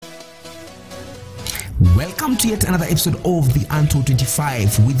Welcome to yet another episode of the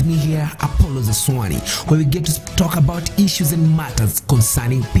UNTOLD25 with me here, Apollo Zaswani, where we get to talk about issues and matters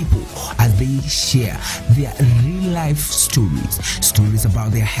concerning people as they share their real life stories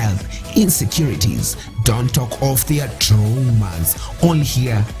about their health, insecurities, don't talk of their traumas, only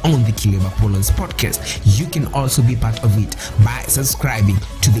here on the Killiam Apollo's podcast. You can also be part of it by subscribing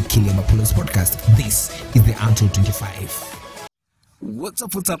to the Killiam Apollo's podcast. This is the UNTOLD25. What's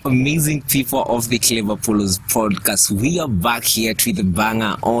up, amazing people of the Clever Polos podcast. We are back here to the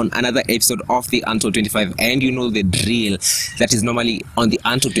banger on another episode of the UNTOLD25, and you know the drill that is normally on the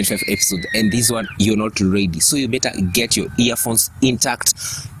UNTOLD25 episode, and this one you're not ready, so you better get your earphones intact.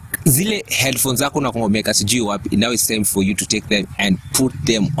 Zile headphones zako na kumeka sijui wapi. Now it's time for you to take them and put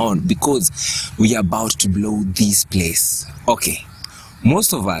them on, because we are about to blow this place. Okay.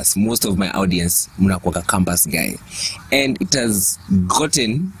 Most of my audience mnakuwa campus guy, and it has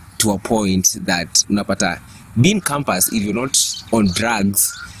gotten to a point that unapata being campus, if you're not on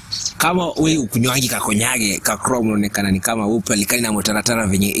drugs, kama wewe ukunywaji kakonyage kakro unaonekana ni kama upe likani na motaratara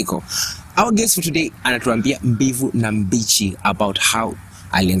venye iko. Our guest for today anatuambia mbivu na mbichi about how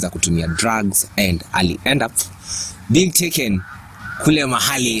alianza kutumia drugs and ali end up being taken kule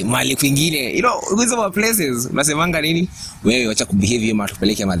mahali kwingine, you know, these are places unasemanga nini, wewe acha kubehave hivi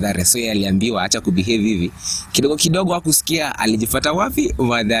matupeleke madhara. So yeye aliambiwa acha kubehave hivi, kidogo hakusikia, alijipata wapi?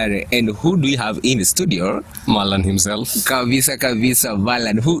 Madhara. And who do we have in the studio? Malan himself. Kabisa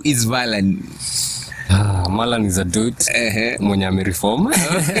Malan. Who is Malan? Malan is a dude mwenye amereform.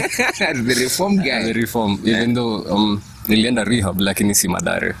 The reform guy. The reform, even though nilienda rehab lakini si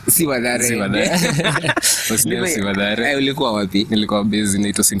madhara. Si madhara. Ulikuwa wapi? Nilikuwa base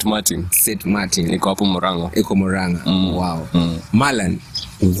inaitwa St. Martin. Niko hapo Murang'a. Iko Murang'a. Wow. Malan,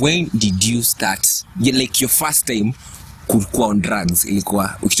 when did you start? Like your first time kuwa on drugs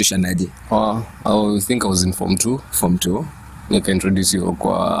ilikuwa ukitoshanaje? I think I was in form 2. Form 2. Nika introduce you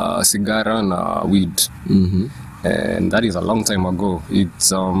kwa sigara na weed. And that is a long time ago.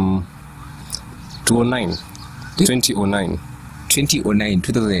 It's 2009. 2009.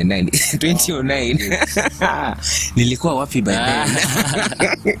 Nilikuwa wapi by then?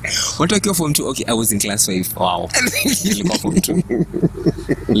 What was your form 2? Okay, I was in class 5. Wow.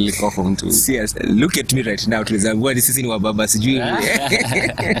 Nilikuwa form 2. Serious. Look at me right now. Tulizangua ni sisi ni wababa sijui.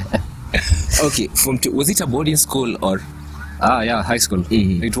 Okay, form 2. Was it a boarding school or? Yeah, high school.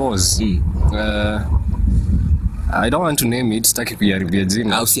 It was. I don't want to name it, sitaki kuharibia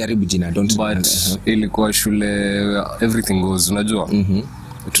jina. Au siharibu jina, don't. But ilikuwa shule everything goes, unajua.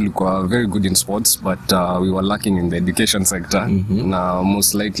 Tulikuwa very good in sports, but we were lacking in the education sector. Na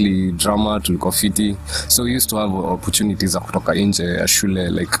most likely drama tulikuwa fiti. So we used to have opportunities za kutoka nje ya shule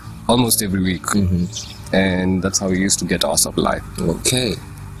like almost every week. And that's how we used to get our supply. Okay.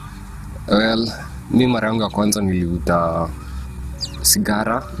 Well, mimi mara yangu ya kwanza nilivuta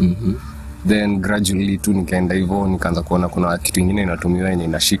sigara. Then gradually tu nikaenda hivyo, nikaanza kuona kuna kitu kingine inatumiwa yenye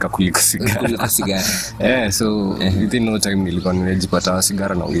inashika kuliko sigara. So within no time nilikuwa nimejipata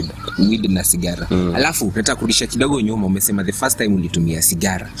sigara na weed na sigara. Alafu nataka kurudisha kidogo nyuma, umesema the first time ulitumia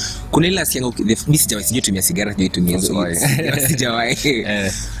sigara. Kuna ile asianga mimi sijawahi tumia sigara, sijawahi.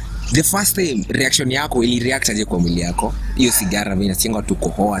 The first time reaction yako ili react aje kwa mwili yako? Hiyo sigara mimi nasianga tu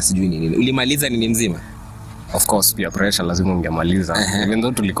kohoa sijui nini. Ulimaliza nini mzima? Of course, peer pressure lazima ungemaliza. Even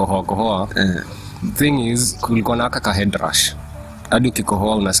though tulikohoa. Thing is, kulikuwa na kaka head rush. Hadi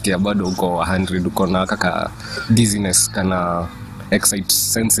ukikohoa unasikia bado uko 100, uko na kaka dizziness kana excite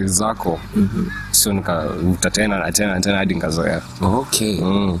senses zako. So nikavuta tena hadi nikazoea. Okay.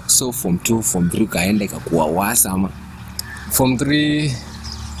 So from 2, from 3 kaenda ikakuwa wasa ama? From 3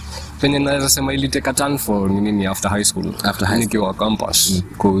 penye naweza sema ili take a turn for nini after high school. Nikiwa campus.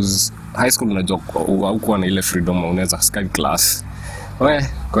 Because high school unajua haukuwa na ile freedom, unaweza skip class.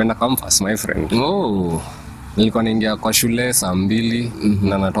 Kwenda campus my friend. Nilikuwa naingia kwa shule saa 2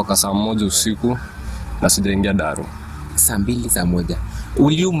 na natoka saa 1 usiku na sijaingia daru. Saa 2 saa 1.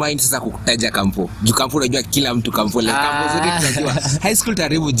 Will you mind sasa kutaja kampo? Juu kampo unajua kila mtu kampo. Kampo zote tunajua. High school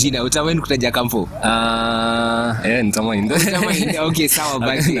taribu jina, utamind kutaja kampo? Nitamind. Okay, sawa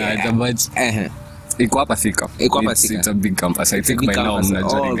basi. Iko hapa Thika. It's a big campus. I think by now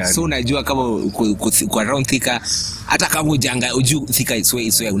unajua. So unajua kama kwa around Thika, hata kama ujuu Thika is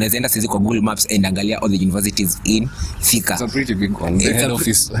where unaweza enda sisi kwa Google Maps and angalia all the universities in Thika. It's a pretty big one. The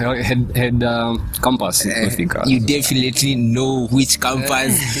head campus in Thika. You definitely know which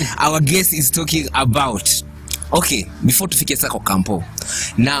campus our guest is talking about. Okay, before tufikie sasa kwa kampo.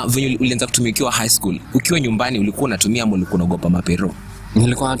 Na venye ulianza kutumia ukiwa high school, ukiwa nyumbani ulikuwa unatumia ama ulikuwa unaogopa mapero?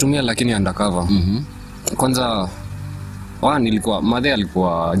 Nilikuwa natumia lakini undercover. Kwanza Nilikuwa mother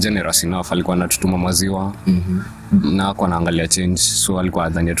alikuwa generous enough, alikuwa anatutuma maziwa na hakuwa anaangalia change, so alikuwa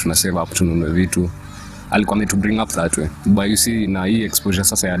adhania tuna save up tununue vitu. Alikuwa made to bring up that way, but you see na hii exposure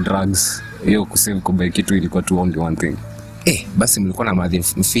sasa ya drugs, hiyo kusave kubuy kitu ilikuwa tu only one thing. Basi mlikuwa na madhi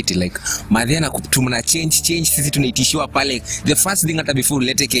mfiti, like madhi na kutuma na change sisi tunaitishiwa pale the first thing hata before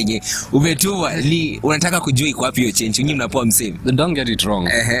ulete kenye umetuma ni unataka kujua iko wapi hiyo change, nyinyi mnapoa msave. Don't get it wrong.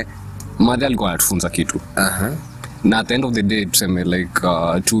 Madhi alikuwa anatufunza kitu. Na at the end of the day tuseme like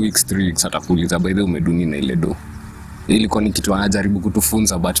 2 weeks 3 weeks atakuuliza by the way umeduni na ile do. Ilikuwa ni kitu anajaribu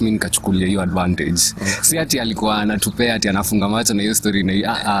kutufunza, but mimi nikachukulia hiyo advantage. Si ati alikuwa anatupea ati anafunga macho na hiyo story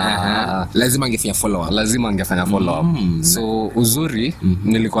na lazima angefanya follow up. So uzuri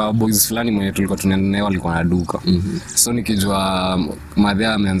nilikuwa boys fulani mwenye tulikuwa tunaeneo alikuwa na duka. So nikijua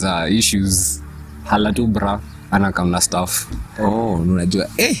madhea ameanza issues hala tu bra anakamna stuff. Unajua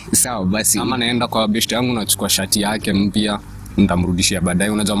sawa basi, ama naenda kwa best yangu nachukua shati yake mpya nitamrudishia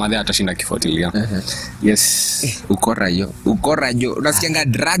baadaye. Unajua madhe atashinda kifuatilia. Yes. Ukora jo unasikianga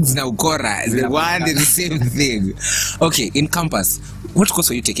drugs na ukora the one is the same thing. Okay, in campus what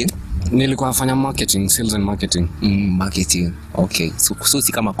course are you taking? Nilikuwa nafanya marketing, sales and marketing. Marketing. Okay. So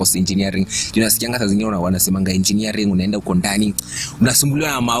si kama course engineering. Unasikianga saa zingine wanasemanga engineering unaenda uko ndani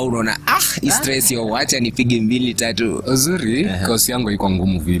unasumbuliwa na maono unaona stress hiyo acha nipige 2 3. Uzuri course yangu haikuwa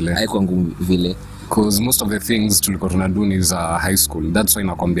ngumu vile. Because most of the things tulikuwa tunadu ni za high school. That's why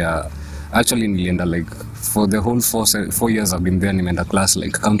nakwambia actually nilienda like for the whole 4 years I've been there, nimeenda class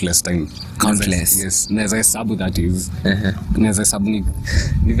like countless time. Yes. Naweza hesabu that is. Naweza hesabu ni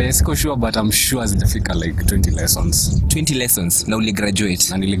very sure but I'm sure zitafika like 20 lessons. Na uli graduate.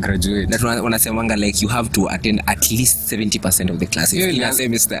 Na nili graduate. Na wanasemanga like you have to attend at least 70% of the classes in a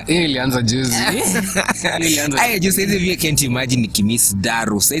semester. Ilianza juzi. Just hivi can't imagine nikimiss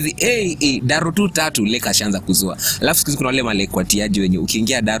Daro. Saizi Daro 3 leka shanza kuzua. Alafu siku kuna wale malek watiaji wenye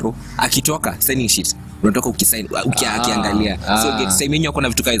ukiingia Daro akitoka signing sheet unatoka ukisign ukiangalia. So get time yenyewe kuna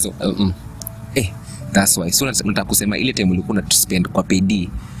vitu kaizo. That's why. So nataka kusema ile time ulikuwa una spend kwa PD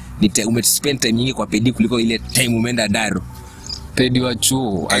umespend time nyingi kwa PD kuliko ile time umeenda Daro. Pedi wa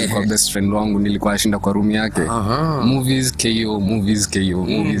chuo alikuwa best friend wangu, nilikuwa nashinda kwa room yake. Movies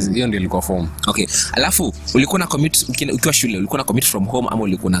hiyo ndio ilikuwa form. Okay, alafu ulikuwa na commute ukiwa shule, ulikuwa na commute from home ama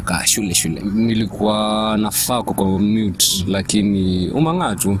ulikuwa na ka shule? Nilikuwa nafaa kwa commute lakini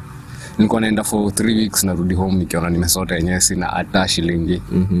umang'aa tu. Nilikuwa naenda for 3 weeks narudi home nikiona nimesota yenyewe sina hata shilingi.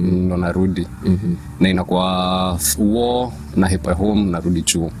 Ndo narudi. Na inakuwa war na hepa home narudi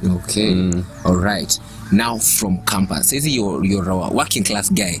chuo. Okay. All right. Now from campus, says you're a working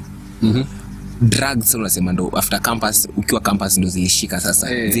class guy. Drugs unasema ndo after campus, ukiwa campus ndo zilishika sasa.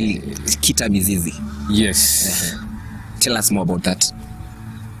 Zilikita mizizi. Yes. Tell us more about that.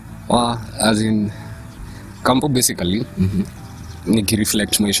 As in campo basically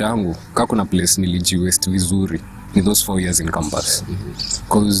nikireflect maisha yangu kama kuna place nilijiwest vizuri in those 4 years in campus.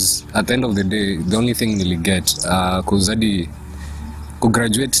 Because at the end of the day the only thing niliget cause hadi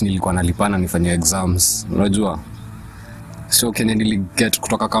kugraduate nilikuwa nalipana nifanye exams, unajua. So kenya niliget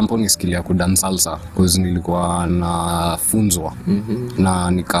kutoka kampuni skill ya kudance salsa cause nilikuwa nafunzwa.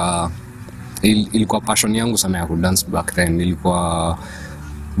 Na ilikuwa passion yangu sana ya kudance back then. Nilikuwa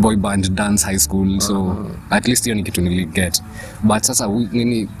boy band dance high school, so at least hiyo ni kitu niliget. But sasa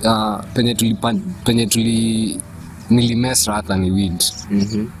nini penye nilimess hata ni weed.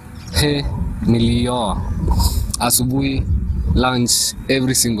 Nilioa asubuhi, lunch,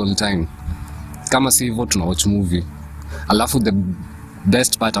 every single time. Kama si hivyo tuna watch movie. Alafu the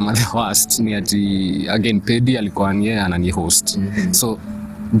best part ama the worst ni ati again Pedi alikuwa ni yeye anani host. So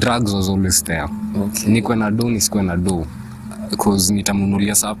drugs was always there. Niko na do nisikuwe na do because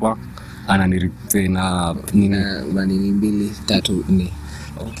nitamunulia sapa ananiripe na nini 2 3 4.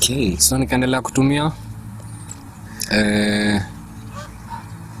 Okay, so nikaendelea kutumia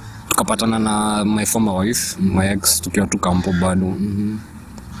tukapatana na my former wife, my ex, tukiwa tu kampo bado.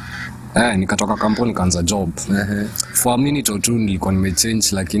 Nikatoka kampo nikaanza job. For a minute or two nilikuwa nimechange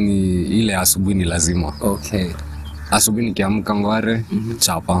lakini ile asubuhi ni lazima. Okay. Asubuhi nikiamka ngware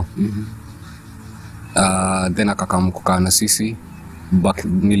chapa. Then akakamkuka na sisi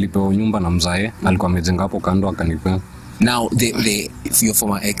nilipewa nyumba na mzae, alikuwa amejenga hapo kando akanipea. Now your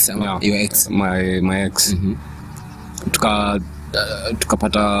former ex, your ex, my ex.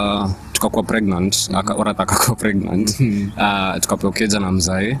 Tukakuwa pregnant, akakuwa pregnant. Tukapewa keja na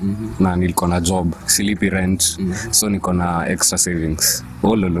mzae na nilikuwa na job, silipi rent. So niko na extra savings.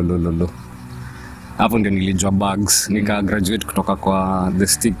 Lolo. hapo ndio nilijua bugs, nika graduate kutoka kwa the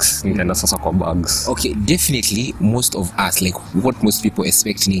sticks nikaenda sasa kwa bugs. Okay, definitely most of us, like what most people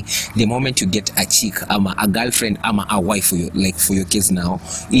expect ni the moment you get a chick ama a girlfriend ama a wife for your, like for your case now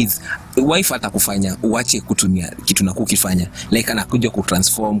is wife atakufanya uache kutumia kitu na kukifanya, like anakuja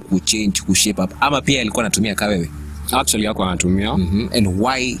kutransform, kuchange, kushape up, ama pia alikuwa anatumia kama wewe? Actually yako anatumia. And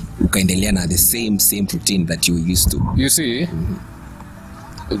why ukaendelea na the same routine that you used to? You see,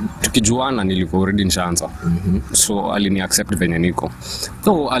 tukijuana nilikuwa already nishaanza. So alini accept venye niko.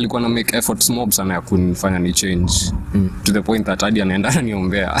 So alikuwa na make efforts mob sana ya kunifanya ni change to the point that hadi anaenda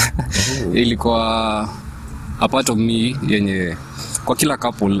ananiombea. Ilikuwa a part of me yenye kwa kila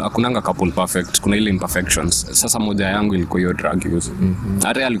couple hakunanga couple perfect, kuna ile imperfections. Sasa moja yangu ilikuwa hiyo drug use.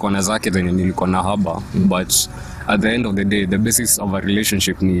 Hata alikuwa na zake zenye nilikuwa na haba, but at the end of the day the basis of a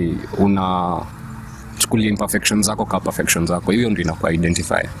relationship ni una chukulia imperfections zako ka perfections zako, hiyo ndio inakuwa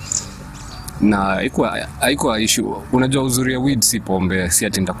identify. Na haikuwa issue. Unajua uzuri ya weed si pombe, si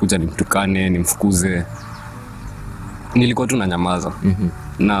ati nitakuja nimtukane nimfukuze. Nilikuwa tu nanyamaza.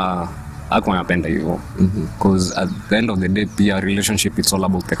 Na hakuwa napenda hivyo. Because at the end of the day pia relationship it's all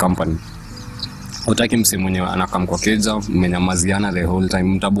about the company. Utaki mse mwenye anakam kwa keja mmenyamaziana the whole time,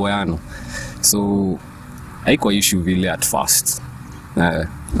 mtaboyana. So haikuwa issue vile at first.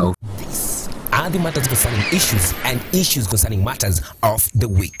 Are the matters concerning issues and issues concerning matters of the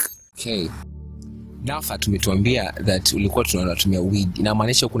week. Okay. Now Fat umetuambia that ulikuwa tunatumia weed.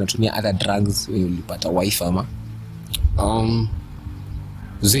 Inamaanisha uko unatumia other drugs when ulipata wife ama?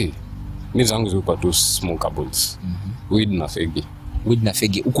 Mimi zangu zilikuwa tu smokables. Weed na fegi. Weed na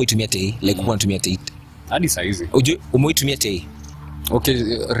fegi. Uko itumia tei? Like uko unatumia tei? Hadi saizi. Umeitumia tei? Okay,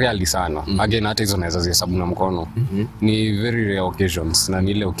 really sana. Again, hata hizo naweza zihesabu na mkono. Ni very rare occasions. Na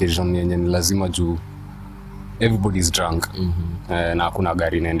ni ile occasion yenye ni lazima juu everybody's drunk. Na hakuna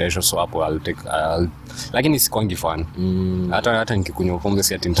gari inaendeshwa, so hapo lakini sikwangi fan. Hata nikikunywa pombe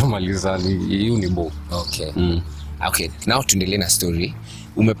si ati nitamaliza, hiyo ni bo. Okay. Okay, now tuendelee na story.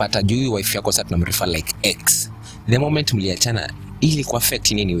 Umepata juu wife yako sasa tunamrefer like ex. The moment mliachana ili ku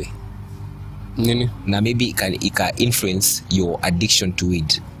affect nini we? Nini? Na maybe ika influence your addiction to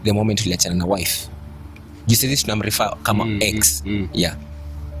weed the moment uliachana na wife. You say this tunamrefer kama ex. Yeah.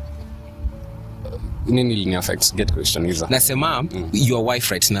 Nini ili affect? Get question hizo. Nasema your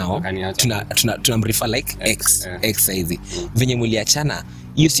wife right now tunamrefer like ex. Ex hizi. Venye mliachana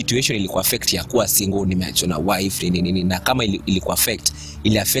hiyo situation ilikuwa affect ya kuwa single, nimeachwa na wife nini, na kama ilikuwa affect,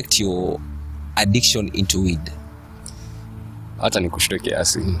 ili affect your addiction into weed? Hata nikushtuke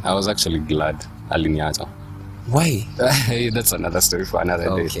kiasi. I was actually glad aliniacha. Why? That's another story for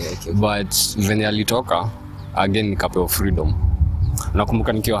another day. Okay. But venye alitoka again nikapewa freedom.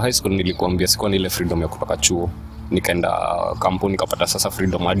 Nakumbuka nikiwa high school nilikuambia sikuwa na ile freedom ya kutoka chuo. Nikaenda kampuni nikapata sasa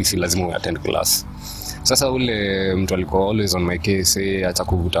freedom hadi si lazima uattend class. Sasa ule mtu alikuwa always on my case, acha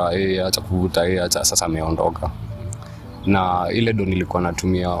kuvuta, sasa ameondoka. Na ile ndo nilikuwa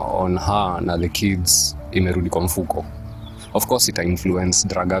natumia on her na the kids imerudi kwa mfuko. Of course it influence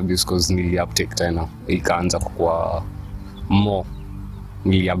drug abuse because nili uptake tena. Ikaanza kukua more.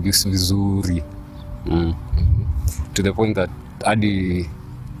 Nili abuse vizuri. To the point that hadi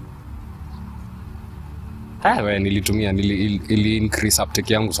nilitumia ili increase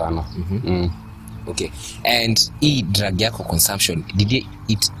uptake yangu sana. Okay. And drug yako consumption, did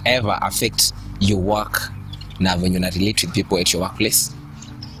it ever affect your work na when you relate with people at your workplace?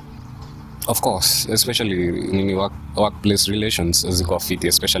 Of course, especially workplace relations ziko fit,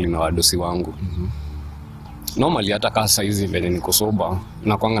 especially na wadosi wangu. Normally hata kasa hizi venye niko sober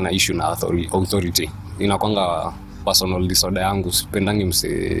nakuanga na issue na authority. Inakuanga personal disorder yangu, sipendangi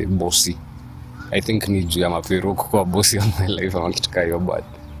mse bossy. I think ni juu ya mapiro kwa bossy of my life ama kitu kama hiyo, but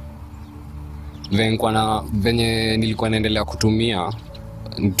venye nilikuwa naendelea kutumia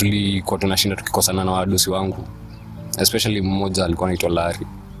tulikuwa tunashinda tukikosana na wadosi wangu, especially mmoja alikuwa anaitwa Larry,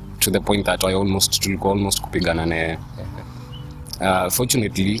 to the point that tulikuwa almost kupigana naye.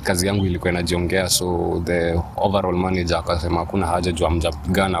 Fortunately kazi yangu ilikuwa inajiongea, so the overall manager akasema hakuna haja juu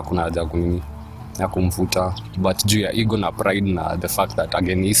amjapigana, hakuna haja kunini ya kumfuta, but juu ya ego na pride na the fact that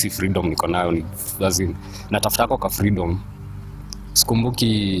again hii freedom niko nayo ni lazima natafuta kwa freedom.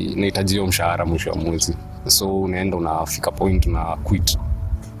 Sikumbuki nahitaji hiyo mshahara mwisho wa mwezi, so unaenda unafika point na quit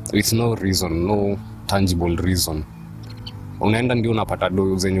with no reason, no tangible reason. Unaenda ndio unapata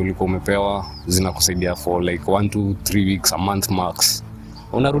do zenye ulikuwa umepewa zinakusaidia for like 1 to 3 weeks, a month max,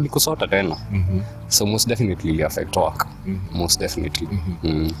 unarudi kusota tena. So most definitely affect work. Most definitely.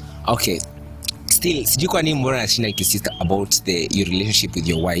 Okay. Still, sijui kwa nini mbona nashinda ikisista about your relationship with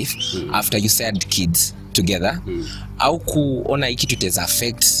your wife after you said kids together. Au kuona hiki tutaweza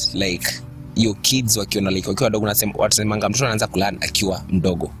affect like your kids wakiona like wakiwa wadogo, unasema watasemanga mtoto anaanza kulearn akiwa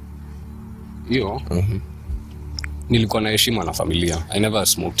mdogo? Hiyo nilikuwa na heshima na familia. I never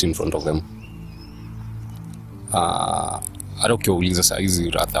smoked in front of them. Hata ukiwauliza saa hizi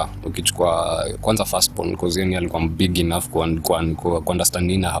ratha, ukichukua kwanza first born, because yeye alikuwa big enough ku understand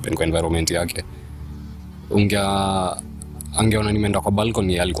nini happen kwa environment yake. Angeona nimeenda kwa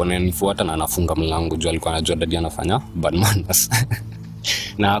balcony, alikuwa ananifuata na anafunga mlango juu alikuwa anajua dadi anafanya bad manners.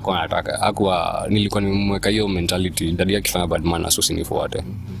 Na hakuwa nilikuwa nimemweka hiyo mentality, dadi akifanya bad manners usinifuate.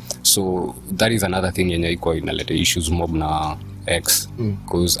 So that is another thing yenye iko inaleta issues mob na ex,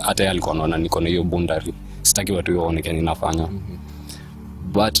 because hata yeye alikuwa anaona niko na hiyo boundary, sitaki watu waone kenye ninafanya.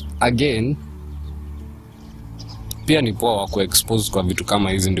 But again, pia ni poa wako expose kwa vitu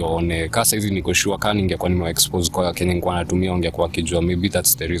kama hizi ndio waone. Kasa hizi niko sure kama ningekuwa nime expose kwa kenye nilikuwa natumia, ungekuwa kijua maybe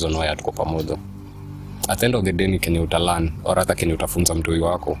that's the reason why hatuko pamoja. At the end of the day ni kenye utalan or hata kenye utafunza mtu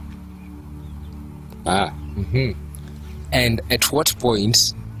wako. And at what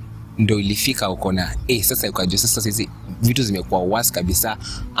point ndio ilifika uko na sasa ukajua sasa hizi vitu zimekuwa worse kabisa,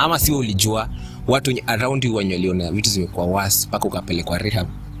 ama sio ulijua watu around you waliona vitu zimekuwa worse mpaka ukapelekwa rehab?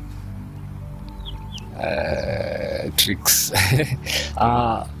 Tricks.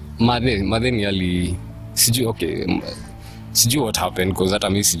 Madhe ni sijui what happened, because hata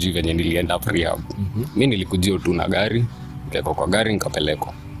mimi sijui venye nilienda rehab. Mimi nilikujia tu na gari, nikako kwa gari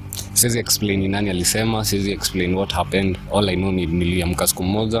nikapelekwa. Siwezi explain nani alisema, siwezi explain what happened. All I know niliamka siku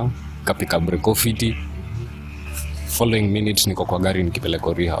moja, kapika break fit. Following minutes niko kwa gari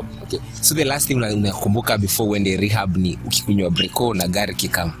nikipelekwa rehab. Okay. So the last thing unakumbuka before uende rehab ni ukikunywa breko na gari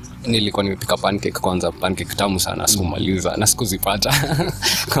kikam? Nilikuwa nimepika pancake kwanza, pancake tamu sana, sikumaliza na sikuzipata.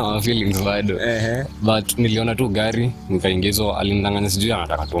 Kama feelings bado. But niliona tu gari, nikaingizwa, alinidanganya sijui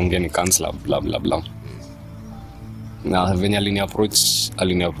anataka tuongee ni counselor bla bla bla. Na venye alini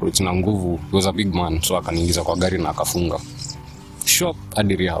approach na nguvu, he was a big man, so akaniingiza kwa gari na akafunga shop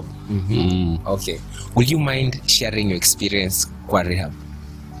hadi rehab. Okay. Will you mind sharing your experience kwa rehab?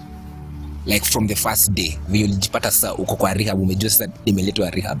 Like from the first day when ulijipata sasa uko kwa rehab, umejua sasa nimeletwa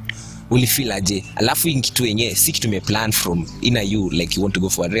rehab, ulifeel aje? Alafu hii kitu yenyewe si kitu umeplan from inner you, like you want to go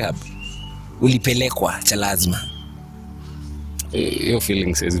for a rehab, ulipelekwa cha lazima. Hiyo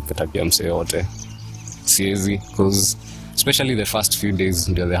feelings siwezi pata pia mse yote, siwezi, because especially the first few days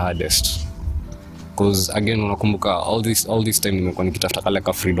ndio the hardest. Because again unakumbuka all this time nimekuwa nikitafuta kale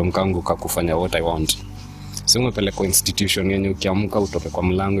ka freedom kangu ka kufanya what I want. So umepelekwa institution yenye ukiamka utoke kwa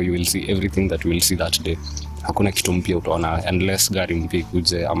mlango you will see everything that you will see that day. Hakuna kitu mpya utaona unless gari mpya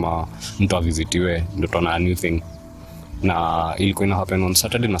kuje ama mtu avizitiwe ndio utaona a new thing. Na ilikuwa ina happen on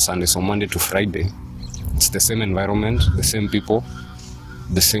Saturday na Sunday, so Monday to Friday it's the same environment, the same people,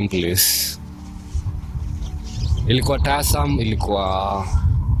 the same place. Ilikuwa tasam, ilikuwa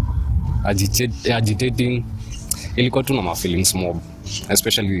agitating, ilikuwa tu na ma feelings mob,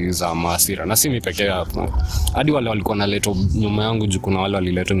 especially za masira. Na si mimi pekee hapo, hadi wale walikuwa naletwa nyuma yangu juu kuna wale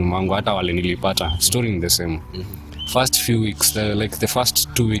waliletwa nyuma yangu, hata wale nilipata story in the same. First few weeks, like the first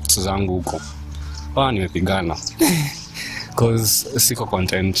 2 weeks zangu huko nimepigana cause siko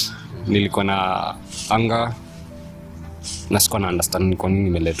content, nilikuwa na anger na sikuwa na understand ni kwa nini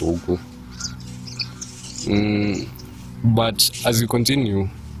nimeletwa huku. But as you continue,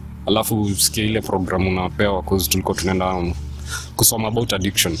 alafu usikie ile program unapewa, cause tulikuwa tunaenda kusoma about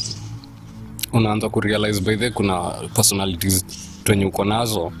addiction, unaanza kurealize by the kuna personalities twenye uko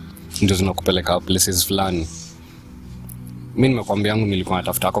nazo ndio zinakupeleka places fulani. Mimi nimekwambia yangu nilikuwa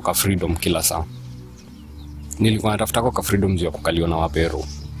natafuta kwa freedom kila saa. Nilikuwa natafuta kwa freedom juu ya kukaliwa na wapero.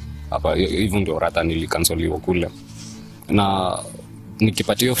 Hapa hivyo ndio rata nilikansoliwa kule. Na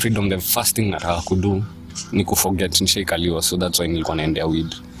nikipata hiyo freedom, the first thing nataka kudu ni kuforget nishaikaliwa, so that's why nilikuwa naendea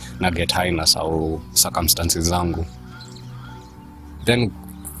weed na get high na sao circumstances zangu. Then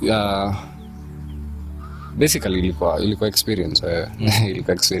basically ilikuwa experience.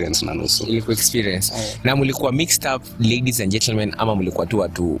 Ilikuwa experience na nusu. Ilikuwa experience. Na mlikuwa mixed up ladies and gentlemen ama mlikuwa tu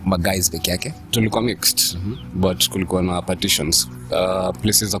watu guys peke yake? Tulikuwa mixed, but kulikuwa na partitions.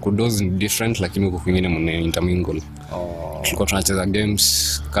 Places za kudoze ni different, lakini huko kwingine mne intermingle. Tulikuwa tunacheza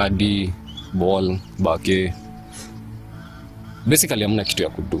games, kadi, ball, bake. Basically hamna kitu ya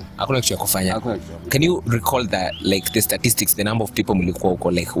kudu. Hakuna kitu ya kufanya. Can you recall like the statistics, the number of people mlikuwa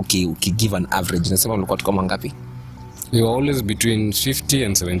huko, like give an average, nasema mlikuwa tu kama ngapi? We were always between 50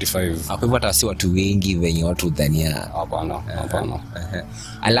 and 75. Hapo hata si watu wengi wenye watu dhania. Hapana.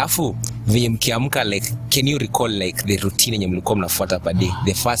 Alafu venye mkiamka, like can you recall like the routine yenye mlikuwa mnafuata per day,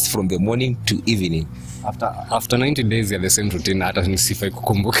 the first from the morning to evening? After 90 days ya the same routine, hata nisifai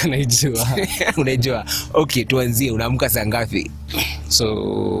kukumbuka naijua. Unajua? Okay, tuanzie, unaamka saa ngapi?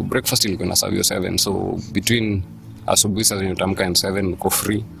 So breakfast ilikuwa na serve 7, so between asubuhi saa zenye utamka and 7 uko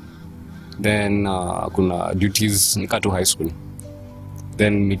free. Then kuna duties nika to high school,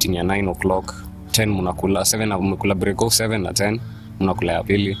 then meeting ya 9 o'clock, 10 mnakula, 7 mnakula break off, 7 na 10 mnakula ya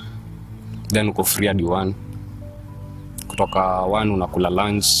pili, then uko free hadi 1. Kutoka 1 unakula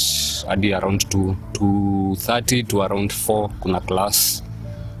lunch hadi around 2:30 to around 4 kuna class.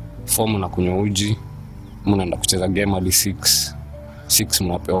 4 mnakunywa uji, mnaenda kucheza game hadi 6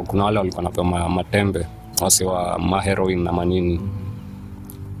 mnapewa. Kuna wale walikuwa wanapewa matembe, wase wa maheroin na manini.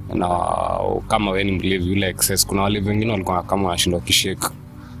 Na kama wewe ni mlevi yule excess, kuna wale wengine walikuwa kama wanashindwa kishake,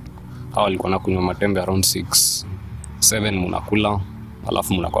 hao walikuwa nakunywa matembe around 7 mnakula,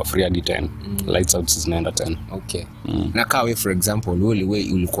 alafu mnakuwa free hadi 10. Lights out zinaenda 10. Okay. Na kawe for example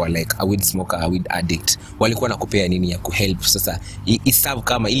wewe ulikuwa like a weed smoker, a weed addict, walikuwa nakupea nini ya kuhelp sasa serve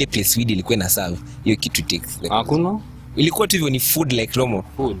kama ile place weed ilikuwa na serve hiyo kitu takes like hakuna, ilikuwa tu hivyo ni food like normal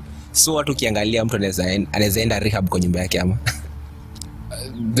food. So watu kiangalia mtu anaweza enda rehab kwa nyumba yake ama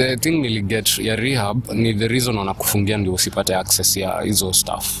the thing niliget ya rehab ni the reason wanakufungia ndio usipate access ya hizo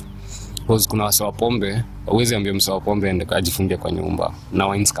stuff. Because kuna wase wa pombe, hauwezi ambia mse wa pombe ende kajifungie kwa nyumba na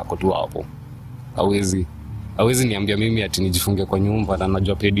wines kako tu hapo. Hauwezi niambia mimi ati nijifungie kwa nyumba na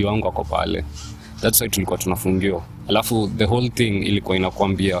najua pedi wangu ako pale. That's why tulikuwa tunafungiwa. Alafu the whole thing ilikuwa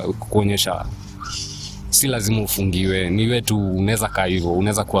inakuambia kuonyesha si lazima ufungiwe, ni wewe tu unaweza kaa hivyo,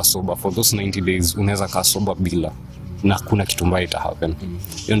 unaweza kuwa sober for those 90 days, unaweza kaa sober bila na kuna kitu mbaya ita happen.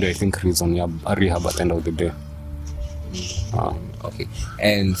 Hiyo ndio I think reason ya rehab at the end of the day. Okay.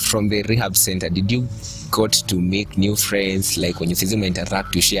 And from the rehab center, did you got to make new friends, like when you see them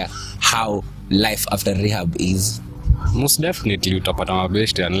interact to share how life after rehab is? Most definitely utapata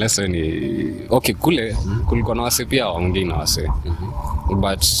mabeshte unless ni okay. Kulikuwa na wase pia waongei na wase,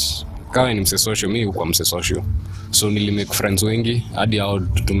 but kama ni mse social, mimi huko mse social, so nilimake friends wengi hadi hao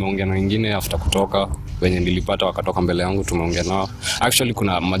tumeongea na wengine after kutoka wenye nilipata wakatoka mbele yangu, tumeongea nao. Actually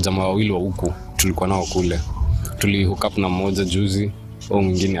kuna majamaa wawili wa huku tulikuwa nao kule, tuli hook up na mmoja juzi, au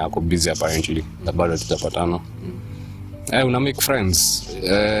mwingine ako busy apparently na bado tutapatana. Una make friends.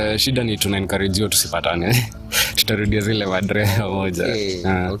 Shida ni tuna encourage you tusipatane. Tutarudia zile madre moja.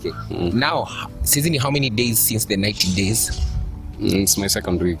 Okay. Now, season how many days since the 90 days? It's my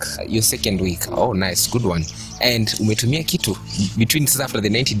second week. Your second week. Oh nice, good one. And umetumia kitu between after the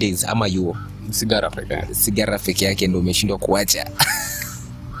 90 days ama you sigara peke yake ndio umeshindwa kuacha?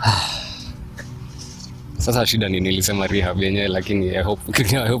 Sasa shida ni nilisema rehab yenyewe, lakini I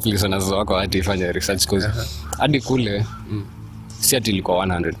hope listeners wako watifanya research cause hadi kule si ati ilikuwa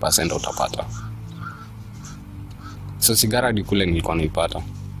 100% utapata. So sigara hadi kule nilikuwa naipata.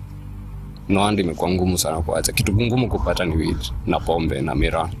 No, andi imekuwa ngumu sana kuacha. Kitu ngumu kupata ni weed na pombe na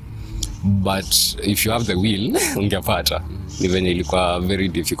miraa. But if you have the will, ungepata. Ni venye ilikuwa very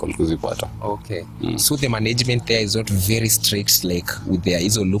difficult kuzipata. Okay. So the management there is not very strict like with their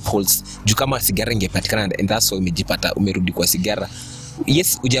hizo loopholes. Juu kama sigara ingepatikana and that's why umejipata umerudi kwa sigara.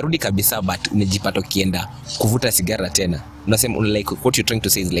 Yes, ujarudi kabisa but umejipata ukienda kuvuta sigara tena. Unasema like what you're trying to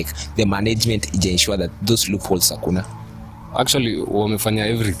say is like the management ija ensure that those loopholes hakuna. Actually wamefanya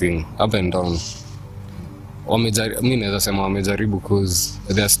everything up and down. Mimi naweza sema wamejaribu cause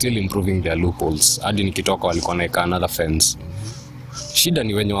they are still improving their loopholes. Hadi nikitoka walikuwa naeka another fence. Shida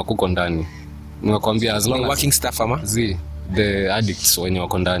ni wenye wako ndani. Nimekwambia as long as working staff ama the addicts wenye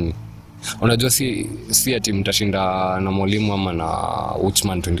wako ndani. Unajua si ati mtashinda na mwalimu ama na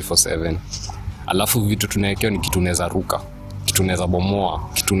watchman 24/7. Alafu vitu tunawekewa ni kitu unaweza ruka, kitu unaweza bomoa,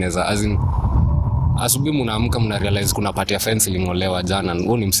 kitu unaweza asubuhi mnaamka mna realize kuna part ya fence iling'olewa jana.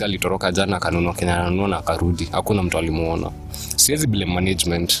 Huyo ni msali toroka jana kanunua Kenya ananunua na akarudi. Hakuna mtu alimuona. Siwezi blame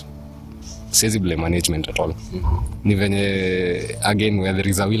management at all. Ni venye again where there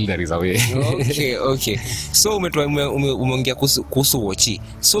is a will there is a way. Okay. So umeongea kuhusu watchi.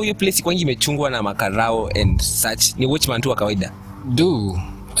 So hiyo place kwangi imechungwa na makarao and such. Ni watchman tu wa kawaida.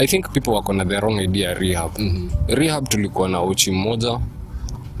 I think people wako na the wrong idea rehab. Rehab tulikuwa na watchi mmoja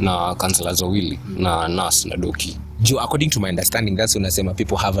na counselors wawili na nurse na doki. According to my understanding, that's unasema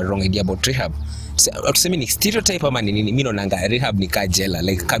people have a wrong idea about rehab. Tuseme ni stereotype ama ni nini? Mimi naona rehab ni ka jela,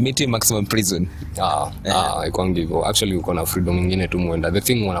 like community maximum prison. Iko hivyo. Actually uko na freedom nyingine tu muenda. The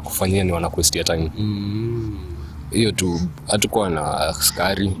thing wanakufanyia ni wanakuestia time. Hiyo tu hatakuwa na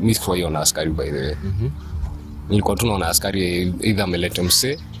askari. Mimi kwa hiyo na askari by the way. Nilikuwa tunaona askari either ameleta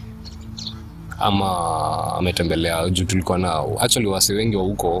mse ama ametembelea juu tulikuwa nao. Actually wase wengi wa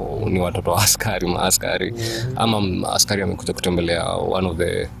huko ni watoto wa askari ama askari amekuja kutembelea one of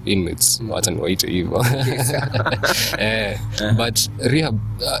the inmates, wacha niwaite hivyo. But rehab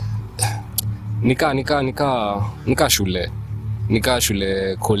nika shule Nika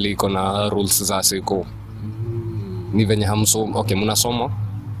shule koli iko na rules za seko. Ni venye hamsomo, okay, mnasoma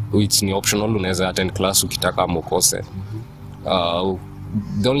which ni optional, unaweza attend class ukitaka mukose.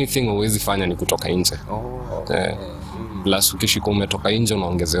 The only thing uwezi fanya ni kutoka nje. Plus ukishika umetoka nje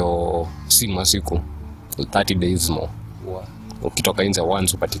unaongezeo si masiku 30 days more. Ukitoka nje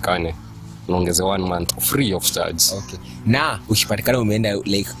once upatikane unaongezea 1 month free of charge. Okay. Na ukipatikana umeenda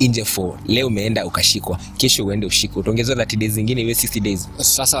like nje for leo umeenda ukashikwa, kesho uende ushikwe, utaongezea 30 days zingine iwe 60 days.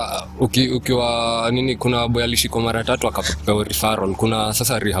 Sasa ukiwa nini, kuna boy alishikwa mara 3 akapewa referral. Kuna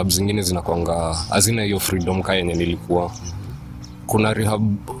sasa rehab zingine zinakuanga hazina hiyo freedom kama yenye nilikuwa. Kuna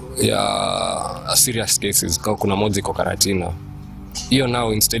rehab ya serious cases, kama kuna moja iko Karatina. Hiyo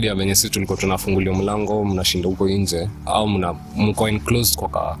nao instead ya venye sisi tulikuwa tunafungulia mlango mnashinda huko nje, au mko enclosed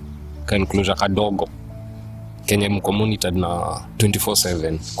kwa enclosure kadogo kenye mko monitored na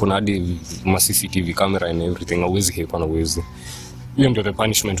 24/7. Kuna hadi CCTV camera and everything, hauwezi hepa na uwezi. Hiyo ndio the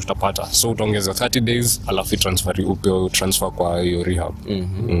punishment utapata. So utaongeza 30 days alafu transfer kwa hiyo rehab.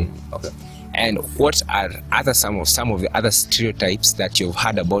 Okay. And what are some of the other stereotypes that you've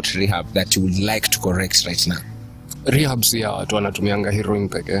heard about rehab that you would like to correct right now? Rehab si ya watu wanatumianga heroin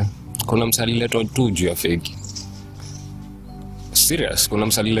pekee. Kuna msali leto tu juu ya fegi. Serious, kuna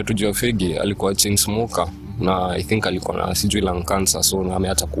msali leto juu ya fegi, alikuwa chain smoker na I think alikuwa na sijui lung cancer, so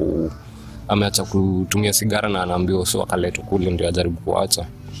ameacha kutumia sigara na anaambiwa so akaletwa kule ndio ajaribu kuacha.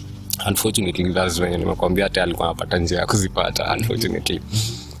 Unfortunately that's when nimekwambia hata alikuwa anapata njia ya kuzipata unfortunately.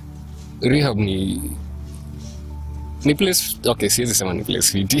 Rehab ni place, okay, siwezi sema ni place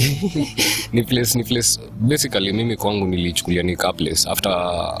fiti. ni place basically mimi kwangu nilichukulia ni ka place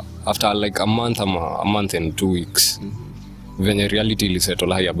after like a month and 2 weeks. Venye reality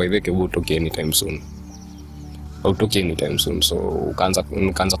ilisettle haya by the way utoke anytime soon. So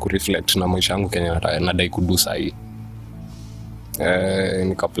ukaanza kureflect na maisha yangu Kenya nadai kudu sahi.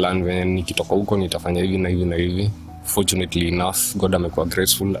 Nika plan venye nikitoka huko nitafanya hivi na hivi na hivi. Fortunately enough God amekuwa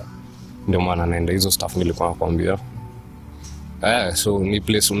graceful, ndio maana naenda hizo stuff nilikuwa nakwambia. So ni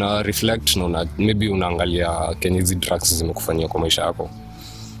place una reflect na maybe unaangalia Kenya hizi drugs zimekufanyia kwa maisha yako.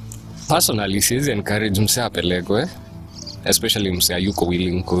 Personally siwezi encourage msee apelekwe, especially msee yuko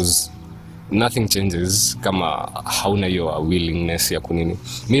willing, cause nothing changes kama hauna hiyo willingness ya kunini.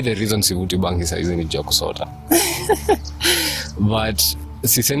 Me the reason sivuti bangi saizi ni juu kusota. But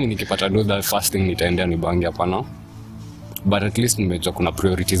sisemi nikipata do the first thing nitaendea ni bangi, hapana. But at least nimejua kuna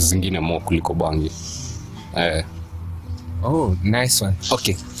priorities zingine more kuliko bangi. Oh, nice one.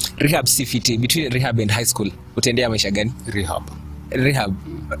 Okay. Rehab CFT, between rehab and high school, utaendea maisha gani? Rehab.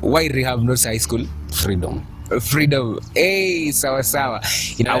 Why rehab not high school? Freedom. Hey, sawa.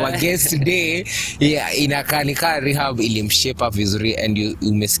 In our guest today, inakanika rehab ilimshape up vizuri, and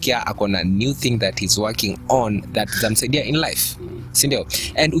umesikia akona new thing that he's working on that zamsaidia in life. Sindio?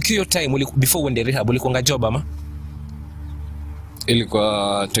 And ukiyo time before when the rehab ulikuanga job ama?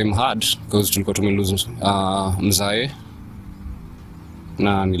 Ilikuwa time hard because tulikuwa tumelose mzae,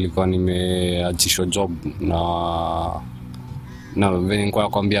 na nilikuwa nimeachishwa job na venye nilikuwa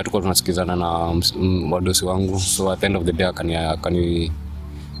nakwambia tulikuwa tunasikizana na wadosi wangu, so at the end of the day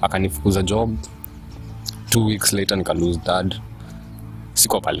akanifukuza job. 2 weeks later nika lose dad.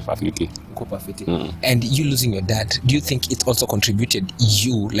 Siko pali perfectly. And you losing your dad, do you think it also contributed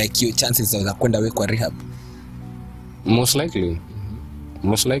you like your chances za kwenda wewe kwa rehab? Most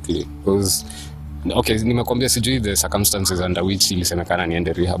likely because okay, nimekwambia sijui the circumstances under which ilisemekana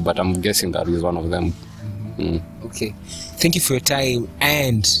niende rehab, but I'm guessing that is one of them. Okay, thank you for your time,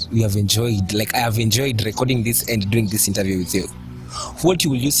 and we have enjoyed, like I have enjoyed recording this and doing this interview with you. What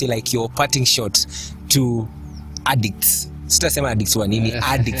will you say like your parting shot to addicts? Sitasema addicts wa nini,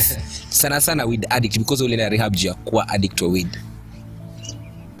 addicts sana with addict, because ule na rehab juu ya kuwa addict wa weed.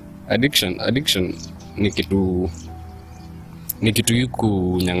 Addiction ni kitu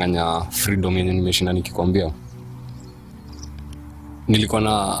yuku nyang'anya freedom yenye nimeshinda nikikwambia.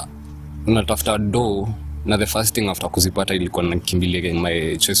 Nilikuwa natafuta do, na the first thing after kuzipata ilikuwa nakimbilia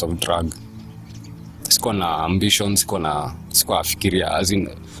my choice of drug. Sikuwa na ambition, sikuwa afikiria, as in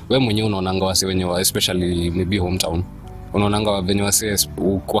wewe mwenyewe unaonanga wase wenyewe, especially maybe hometown, unaonanga wenyewe wase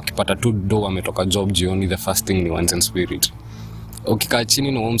wakipata tu do ametoka job jioni, the first thing ni wants and spirit. Ukikaa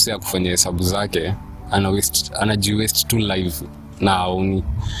chini na umse akufanya hesabu zake, anaji-waste tu life na aoni.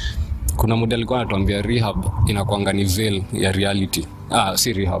 Kuna muda alikuwa anatuambia rehab inakuanga ni veil ya reality.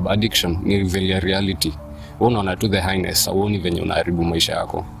 Si rehab, addiction ni veil ya reality. Unaona tu the highness, uoni venye unaharibu maisha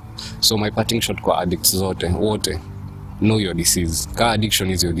yako. So my parting shot kwa addicts wote, know your disease. Ka addiction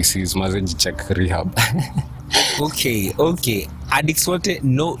is your disease, mazeji check rehab. Okay. Addicts wote,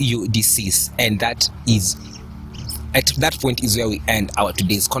 know your disease, and that is at that point is where we end our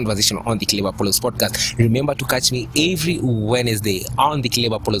today's conversation on the Clever Polos podcast. Remember to catch me every Wednesday on the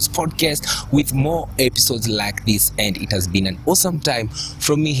Clever Polos podcast with more episodes like this. And it has been an awesome time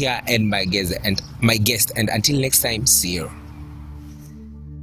from me here and my guest. And until next time, see you.